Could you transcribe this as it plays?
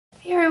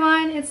Hey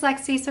everyone, it's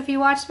Lexi. So if you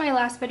watched my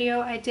last video,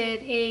 I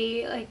did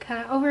a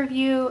kind of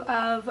overview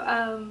of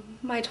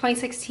my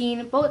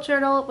 2016 bullet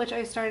journal, which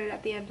I started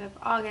at the end of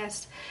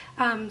August.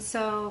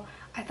 So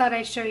I thought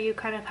I'd show you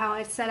kind of how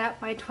I set up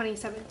my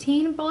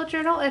 2017 bullet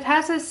journal. It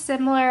has a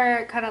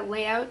similar kind of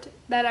layout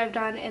that I've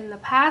done in the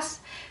past,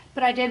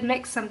 but I did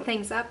mix some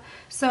things up.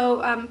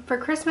 So for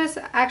Christmas,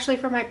 actually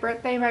for my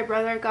birthday, my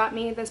brother got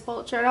me this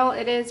bullet journal.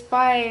 It is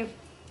by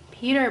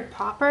Peter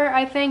Popper,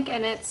 I think,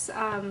 and it's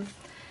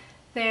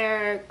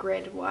their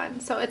grid one.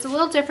 So it's a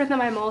little different than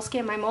my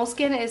Moleskine. My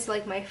Moleskine is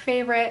like my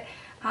favorite.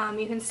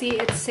 You can see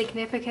it's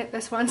significant,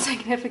 this one's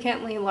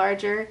significantly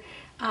larger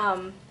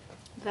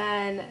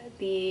than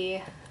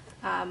the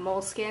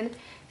Moleskine.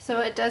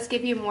 So it does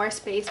give you more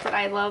space, but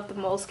I love the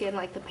Moleskine,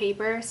 like the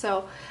paper.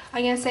 So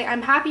I'm gonna say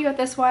I'm happy with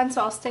this one,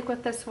 so I'll stick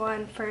with this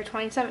one for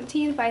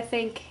 2017, but I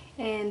think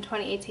in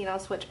 2018 I'll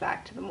switch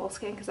back to the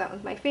Moleskine because that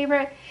was my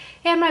favorite.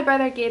 And my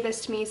brother gave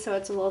this to me, so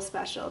it's a little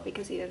special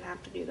because he didn't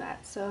have to do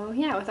that. So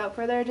yeah, without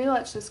further ado,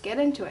 let's just get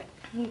into it.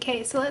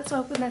 Okay, so let's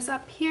open this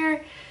up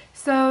here.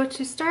 So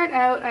to start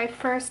out, I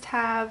first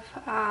have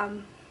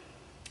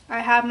I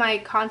have my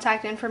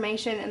contact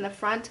information in the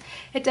front.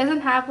 It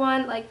doesn't have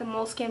one like the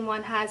Moleskine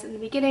one has in the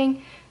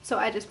beginning, so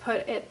I just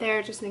put it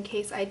there just in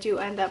case I do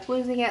end up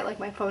losing it,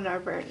 like my phone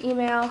number and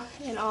email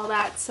and all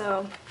that.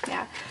 So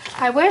yeah,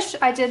 I wish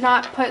I did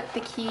not put the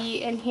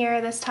key in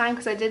here this time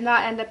because I did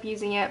not end up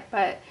using it,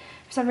 but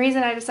for some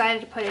reason I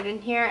decided to put it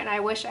in here and I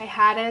wish I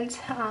hadn't.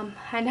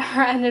 I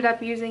never ended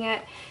up using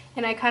it,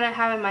 and I kind of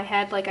have in my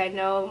head like I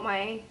know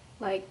my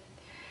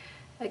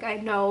I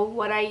know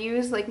what I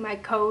use, like my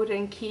code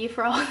and key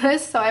for all of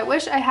this, so I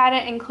wish I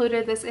hadn't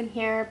included this in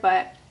here,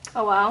 but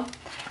oh well.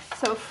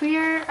 So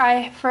here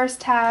I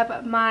first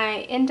have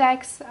my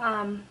index.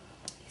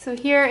 So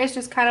here is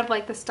just kind of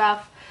like the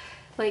stuff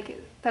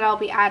like that I'll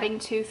be adding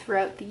to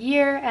throughout the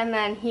year, and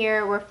then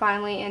here we're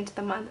finally into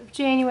the month of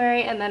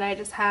January, and then I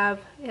just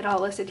have it all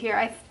listed here.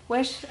 I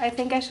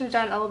think I should have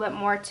done a little bit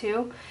more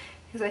too,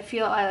 because I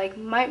feel I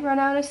might run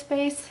out of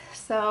space.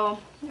 So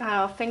I don't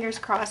know, fingers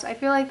crossed. I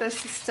feel like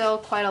this is still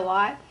quite a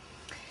lot.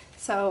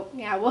 So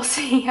yeah, we'll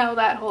see how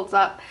that holds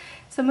up.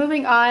 So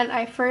moving on,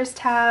 I first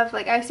have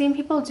I've seen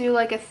people do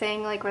a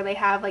thing where they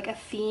have a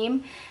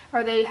theme,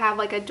 or they have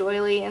a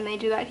doily and they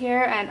do that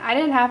here, and I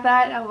didn't have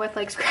that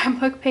with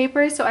scrapbook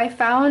paper, so I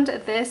found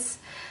this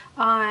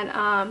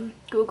on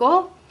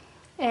Google.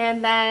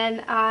 And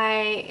then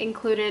I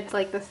included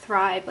the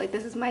Thrive,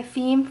 this is my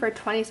theme for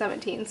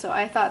 2017. So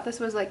I thought this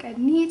was a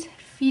neat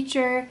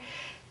feature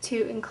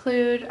to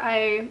include.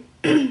 I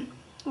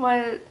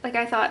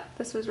thought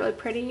this was really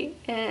pretty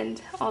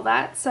and all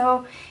that.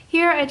 So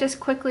here I just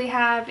quickly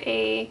have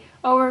a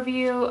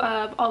overview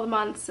of all the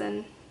months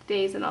and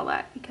days and all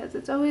that, because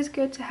it's always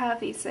good to have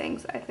these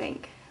things, I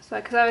think. So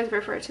because I always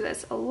refer to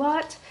this a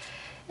lot.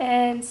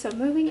 And so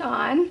moving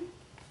on,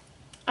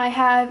 I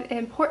have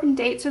important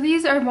dates. So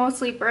these are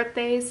mostly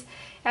birthdays.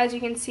 As you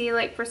can see,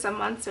 for some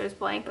months there's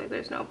blank,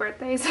 there's no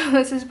birthdays. So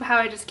this is how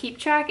I just keep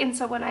track. And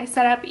so when I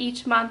set up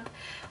each month,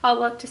 I'll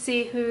look to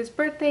see whose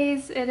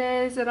birthdays it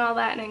is and all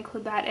that, and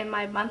include that in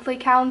my monthly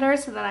calendar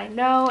so that I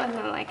know, and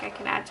then I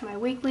can add to my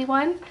weekly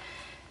one.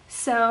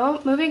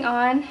 So moving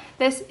on,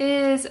 this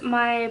is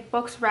my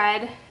books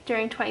read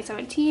during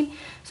 2017.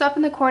 So up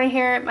in the corner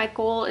here, my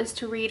goal is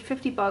to read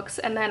 50 books,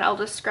 and then I'll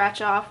just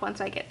scratch off once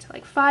I get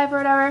to 5 or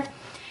whatever.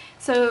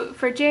 So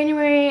for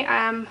January,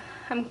 I've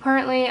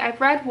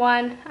read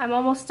one. I'm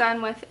almost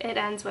done with It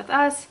Ends With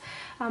Us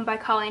by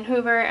Colleen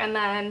Hoover, and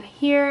then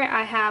here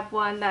I have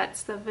one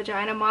that's the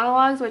Vagina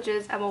Monologues, which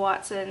is Emma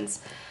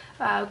Watson's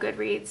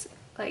Goodreads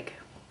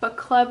book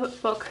club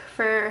book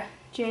for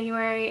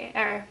January,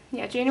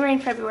 January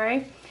and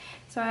February.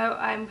 So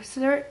I'm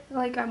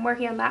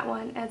working on that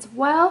one as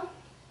well.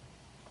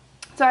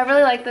 So I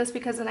really like this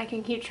because then I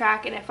can keep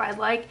track, and if I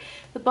like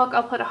the book,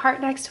 I'll put a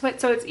heart next to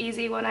it, so it's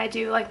easy when I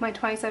do my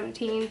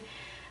 2017,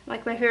 my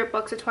favorite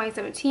books of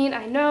 2017,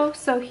 I know.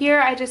 So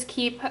here I just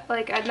keep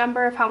a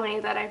number of how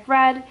many that I've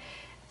read,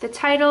 the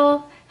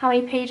title, how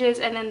many pages,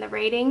 and then the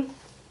rating.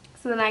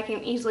 So then I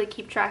can easily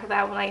keep track of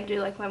that when I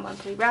do my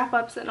monthly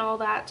wrap-ups and all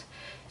that.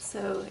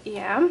 So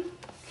yeah.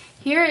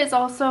 Here is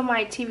also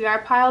my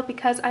TBR pile.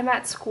 Because I'm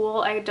at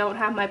school, I don't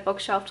have my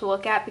bookshelf to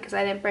look at because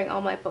I didn't bring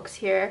all my books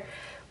here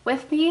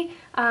with me,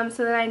 so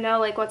that I know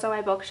what's on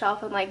my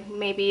bookshelf, and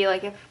maybe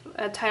if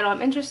a title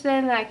I'm interested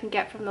in that I can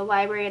get from the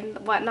library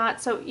and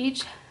whatnot. So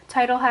each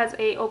title has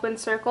a open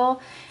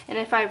circle, and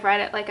if I've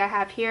read it I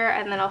have here,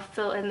 and then I'll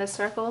fill in the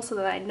circle so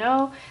that I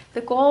know.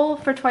 The goal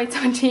for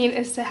 2017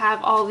 is to have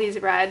all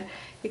these read,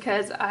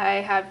 because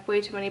I have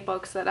way too many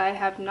books that I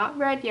have not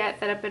read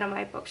yet that have been on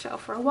my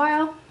bookshelf for a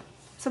while.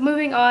 So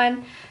moving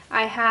on,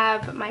 I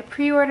have my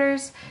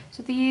pre-orders.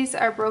 So these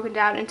are broken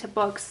down into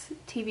books,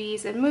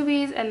 TVs, and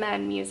movies, and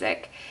then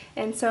music.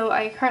 And so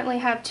I currently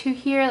have 2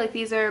 here.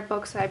 These are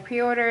books that I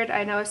pre-ordered.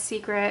 I Know a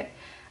Secret,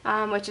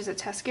 which is a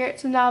Tess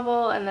Gerritsen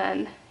novel, and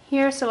then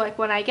here, so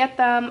when I get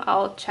them,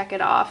 I'll check it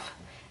off.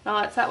 And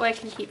all that, so that way I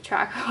can keep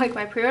track of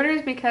my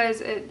pre-orders,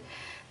 because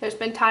There's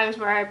been times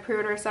where I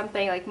pre-order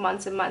something like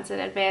months and months in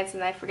advance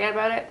and I forget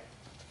about it.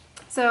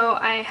 So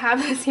I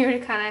have this here to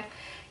kind of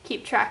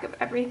keep track of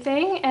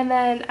everything. And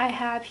then I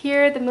have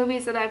here the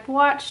movies that I've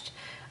watched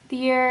the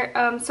year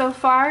so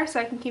far, so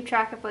I can keep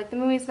track of like the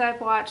movies that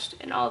I've watched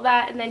and all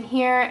that. And then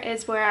here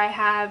is where I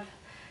have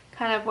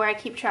kind of where I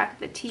keep track of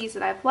the teas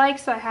that I've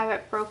liked. So I have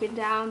it broken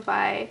down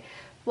by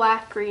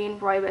black, green,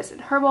 rooibos, and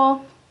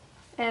herbal.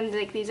 And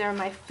like these are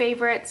my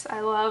favorites.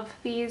 I love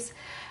these.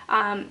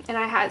 And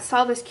I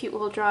saw this cute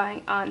little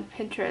drawing on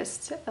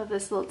Pinterest of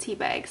this little tea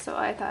bag, so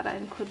I thought I'd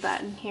include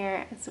that in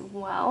here as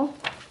well.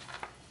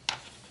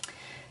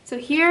 So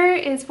here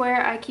is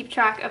where I keep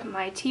track of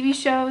my TV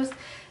shows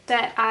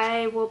that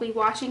I will be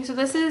watching. So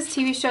this is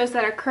TV shows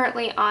that are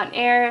currently on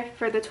air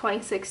for the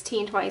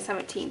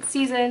 2016-2017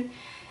 season.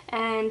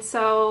 And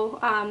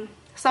so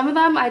some of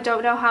them I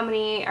don't know how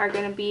many are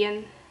going to be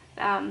in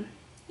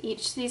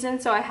each season,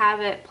 so I have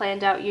it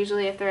planned out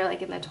usually if they're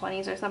like in the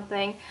 20s or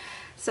something.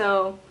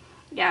 So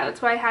yeah,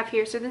 that's what I have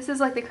here. So this is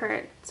like the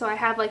current, so I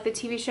have like the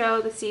TV show,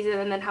 the season,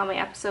 and then how many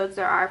episodes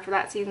there are for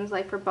that season.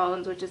 Like for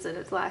Bones, which is in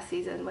its last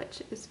season,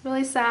 which is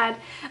really sad.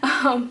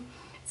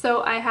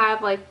 So I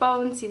have like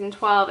Bones season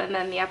 12 and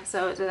then the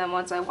episodes, and then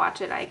once I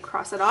watch it I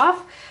cross it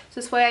off.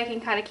 So this way I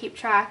can kind of keep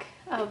track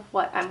of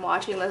what I'm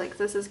watching. Like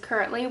this is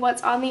currently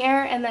what's on the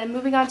air. And then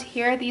moving on to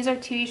here, these are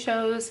TV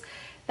shows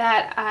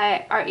that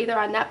are either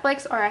on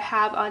Netflix or I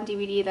have on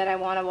DVD that I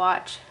want to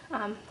watch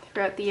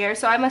throughout the year.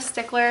 So I'm a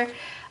stickler.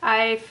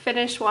 I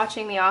finished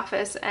watching The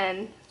Office,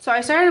 and so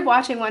I started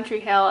watching One Tree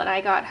Hill and I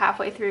got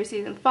halfway through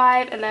season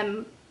 5, and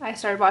then I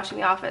started watching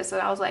The Office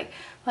and I was like,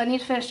 well, I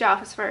need to finish The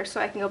Office first so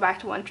I can go back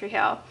to One Tree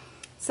Hill.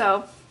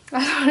 So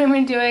that's what I've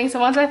been doing. So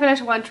once I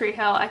finish One Tree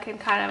Hill, I can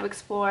kind of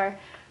explore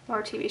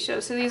more TV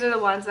shows. So these are the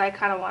ones that I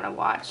kind of want to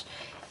watch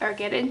or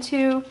get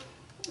into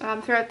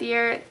throughout the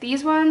year.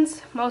 These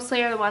ones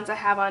mostly are the ones I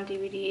have on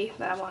DVD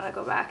that I want to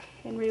go back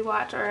and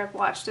rewatch or have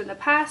watched in the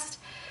past.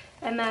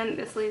 And then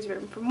this leaves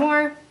room for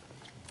more.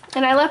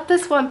 And I left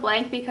this one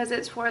blank because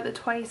it's for the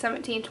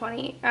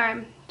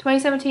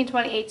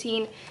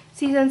 2017-2018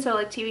 season, so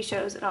like TV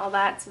shows and all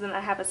that. So then I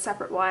have a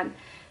separate one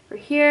for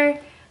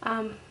here.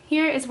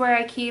 Here is where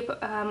I keep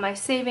my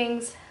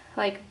savings,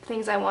 like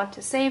things I want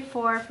to save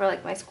for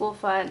like my school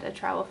fund, a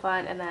travel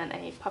fund, and then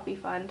a puppy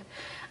fund.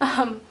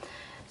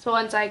 So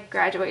once I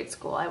graduate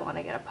school, I want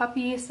to get a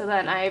puppy. So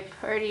then I've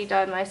already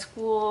done my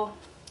school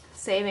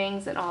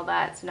savings and all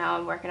that. So now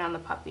I'm working on the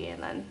puppy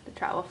and then the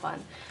travel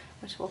fund,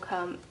 which will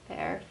come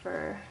there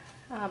for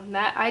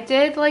that. I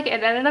did like,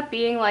 it ended up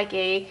being like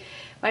when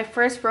I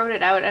first wrote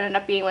it out, it ended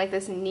up being like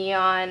this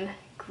neon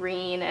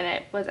green, and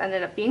it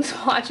ended up being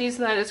swatchy, so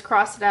then I just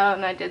crossed it out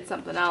and I did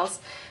something else,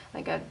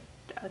 like a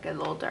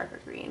little darker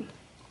green.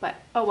 But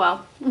oh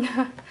well.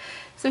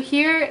 So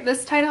here,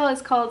 this title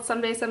is called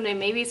Someday, Someday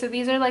Maybe. So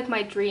these are like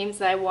my dreams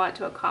that I want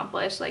to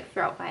accomplish like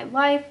throughout my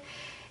life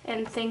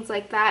and things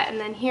like that. And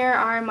then here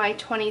are my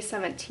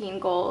 2017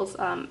 goals.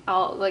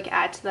 I'll like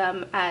add to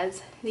them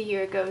as the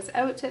year goes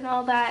out and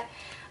all that.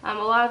 A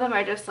lot of them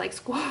are just like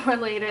school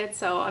related,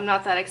 so I'm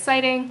not that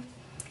exciting.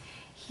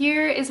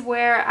 Here is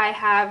where I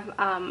have,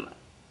 I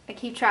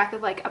keep track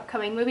of like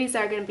upcoming movies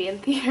that are going to be in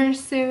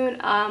theaters soon.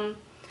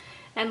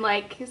 And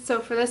like, so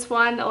for this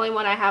one, the only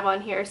one I have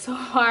on here so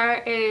far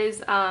is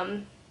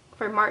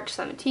for March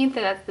 17th, and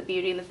that's the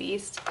Beauty and the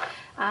Beast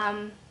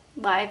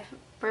live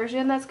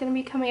version that's going to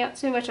be coming out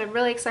soon, which I'm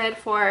really excited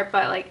for.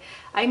 But like,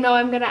 I know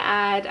I'm going to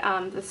add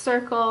The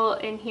Circle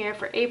in here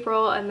for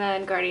April, and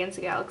then Guardians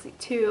of the Galaxy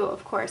 2,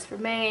 of course, for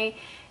May,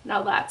 and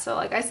all that. So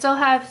like, I still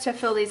have to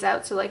fill these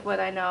out, so like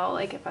when I know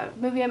like if a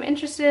movie I'm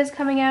interested in is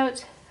coming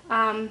out.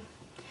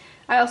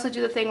 I also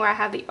do the thing where I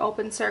have the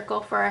open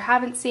circle for I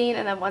haven't seen,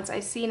 and then once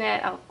I've seen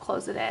it, I'll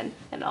close it in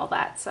and all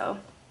that. So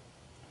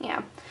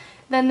yeah.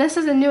 Then this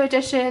is a new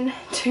addition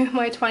to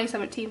my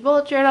 2017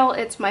 bullet journal.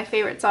 It's my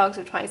favorite songs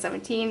of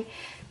 2017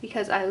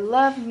 because I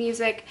love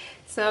music.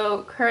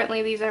 So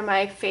currently these are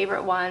my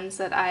favorite ones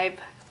that I've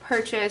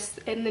purchased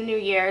in the new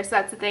year. So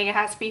that's the thing, it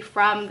has to be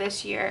from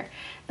this year.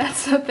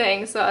 That's the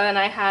thing. So then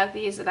I have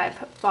these that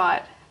I've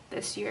bought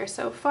this year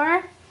so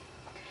far.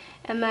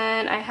 And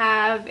then I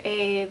have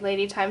a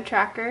lady time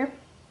tracker.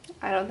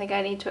 I don't think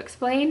I need to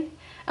explain.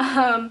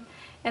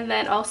 And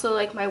then also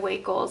like my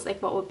weight goals,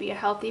 like what would be a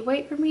healthy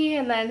weight for me,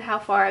 and then how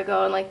far I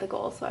go and like the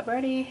goals. So I've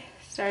already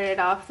started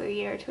off the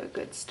year to a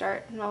good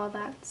start and all of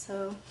that.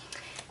 So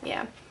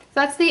yeah, so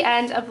that's the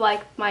end of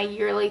like my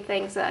yearly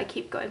things that I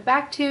keep going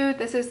back to.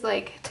 This is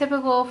like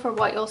typical for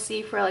what you'll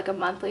see for like a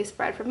monthly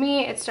spread for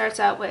me. It starts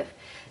out with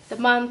the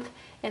month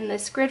in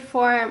this grid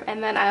form,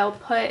 and then I'll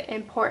put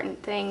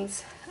important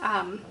things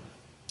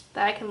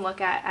that I can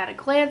look at a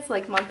glance,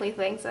 like monthly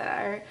things that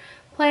are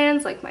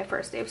plans, like my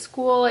first day of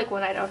school, like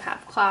when I don't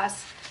have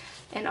class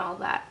and all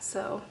that.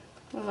 So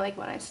like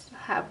when I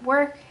have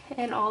work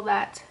and all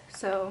that.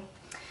 So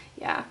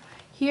yeah,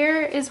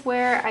 here is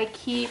where I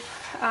keep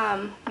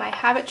my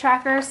habit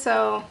tracker.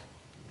 So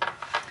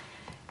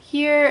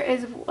here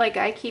is like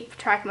I keep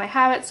track of my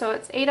habits. So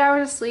it's 8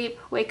 hours of sleep,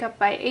 wake up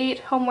by 8,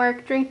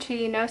 homework, drink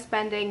tea, no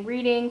spending,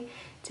 reading,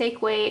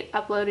 take weight,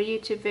 upload a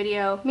YouTube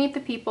video, meet the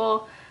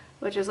people,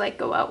 which is like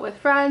go out with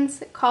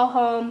friends, call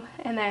home,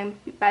 and then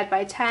be bed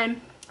by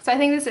 10. So I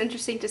think it's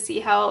interesting to see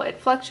how it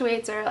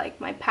fluctuates, or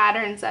like my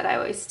patterns that I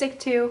always stick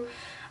to.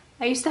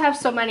 I used to have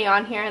so many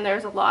on here, and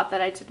there's a lot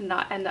that I did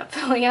not end up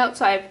filling out,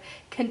 so I've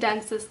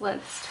condensed this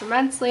list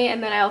tremendously.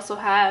 And then I also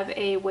have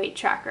a weight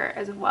tracker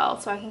as well,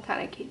 so I can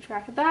kind of keep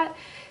track of that,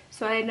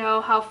 so I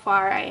know how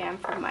far I am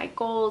from my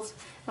goals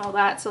and all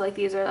that. So like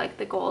these are like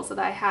the goals that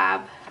I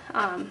have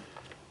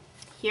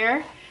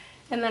here,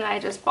 and then I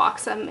just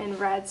box them in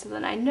red, so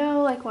then I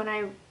know like when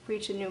I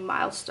reach a new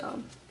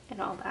milestone and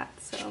all that.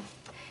 So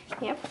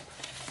yep.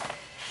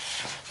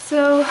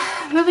 So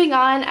moving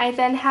on, I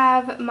then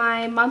have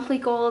my monthly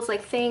goals,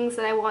 like things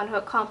that I want to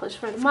accomplish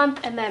for the month,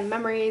 and then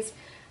memories.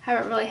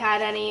 Haven't really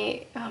had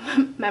any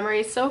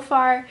memories so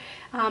far.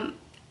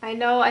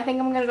 I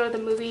think I'm going to go to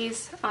the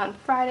movies on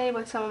Friday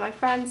with some of my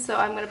friends, so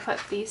I'm going to put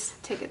these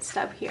ticket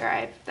stub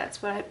here.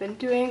 That's what I've been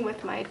doing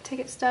with my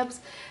ticket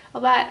stubs.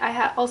 All that.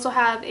 I also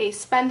have a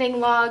spending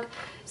log,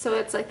 so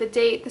it's like the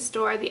date, the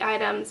store, the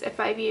items, if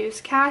I've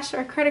used cash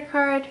or credit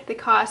card, the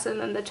cost, and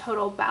then the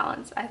total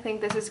balance. I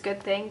think this is a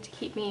good thing to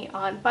keep me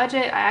on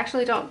budget. I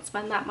actually don't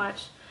spend that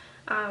much,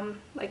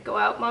 like go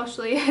out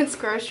mostly, it's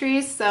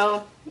groceries,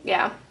 so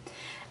yeah.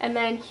 And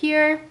then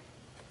here,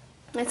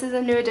 this is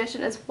a new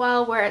addition as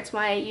well, where it's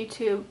my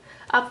YouTube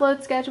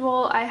upload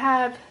schedule. I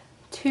have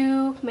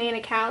two main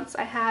accounts.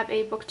 I have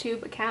a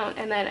booktube account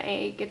and then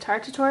a guitar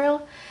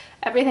tutorial.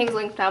 Everything's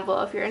linked down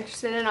below if you're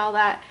interested in all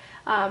that.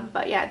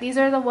 But yeah, these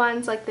are the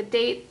ones, like the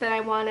date that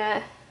I want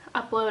to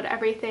upload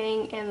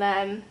everything, and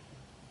then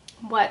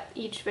what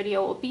each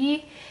video will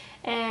be.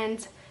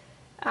 And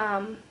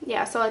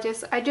yeah, so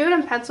I do it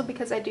in pencil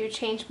because I do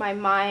change my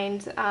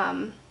mind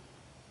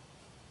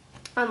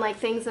on like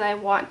things that I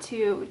want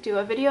to do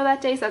a video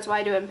that day, so that's why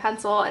I do it in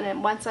pencil. And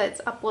then once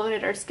it's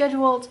uploaded or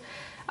scheduled,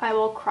 I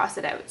will cross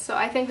it out. So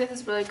I think this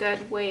is a really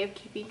good way of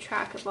keeping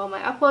track of all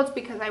my uploads,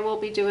 because I will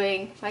be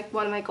doing, like,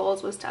 one of my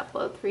goals was to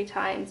upload 3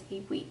 times a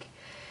week.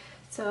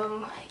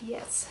 So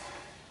yes,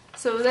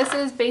 so this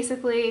is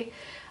basically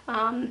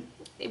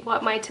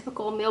what my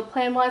typical meal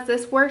plan was.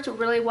 This worked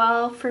really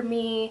well for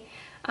me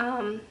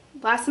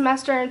last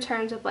semester in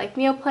terms of like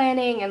meal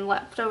planning and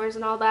leftovers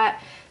and all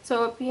that.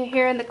 So up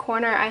here in the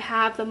corner I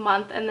have the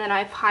month, and then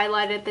I've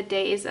highlighted the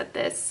days that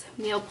this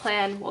meal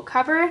plan will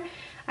cover.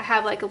 I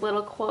have like a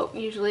little quote,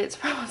 usually it's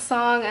from a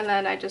song, and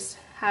then I just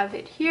have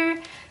it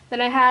here.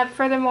 Then I have,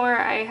 furthermore,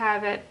 I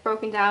have it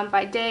broken down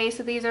by day,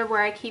 so these are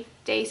where I keep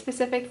day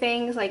specific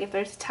things, like if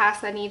there's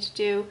tasks I need to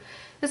do.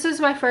 This was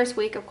my first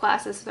week of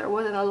classes, so there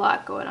wasn't a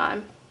lot going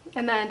on.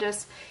 And then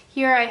just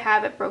here I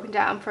have it broken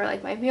down for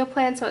like my meal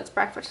plan, so it's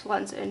breakfast,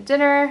 lunch, and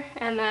dinner,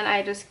 and then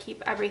I just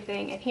keep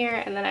everything in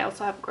here. And then I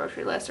also have a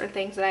grocery list, or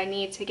things that I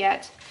need to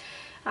get,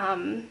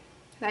 that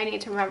I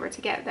need to remember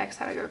to get next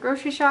time I go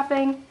grocery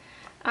shopping.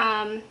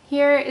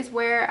 Here is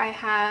where I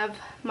have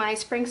my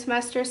spring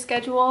semester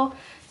schedule.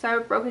 So I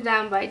have it broken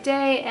down by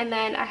day, and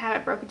then I have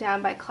it broken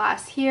down by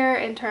class here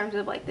in terms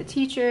of like the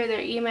teacher,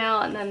 their email,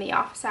 and then the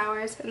office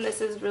hours. And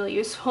this is really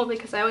useful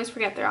because I always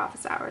forget their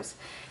office hours.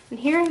 And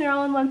here they're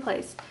all in one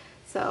place.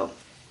 So,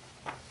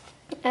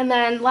 and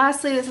then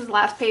lastly, this is the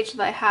last page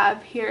that I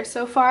have here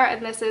so far,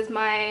 and this is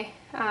my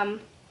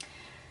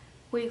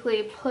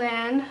weekly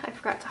plan. I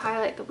forgot to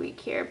highlight the week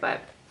here,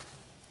 but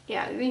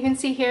yeah, you can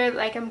see here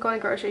like I'm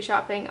going grocery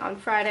shopping on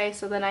Friday,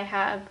 so then I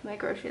have my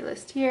grocery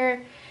list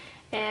here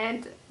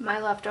and my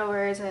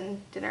leftovers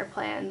and dinner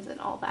plans and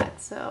all that.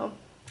 So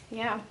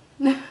yeah.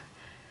 So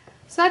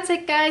that's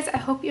it, guys. I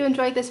hope you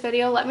enjoyed this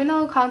video. Let me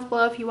know in the comments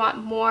below if you want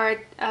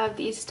more of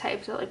these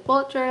types of like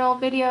bullet journal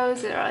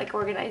videos or like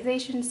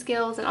organization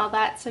skills and all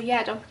that. So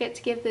yeah, don't forget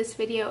to give this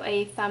video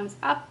a thumbs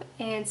up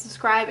and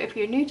subscribe if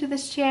you're new to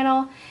this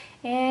channel.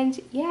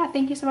 And yeah,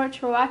 thank you so much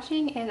for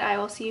watching, and I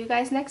will see you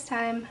guys next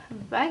time.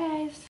 Bye, guys.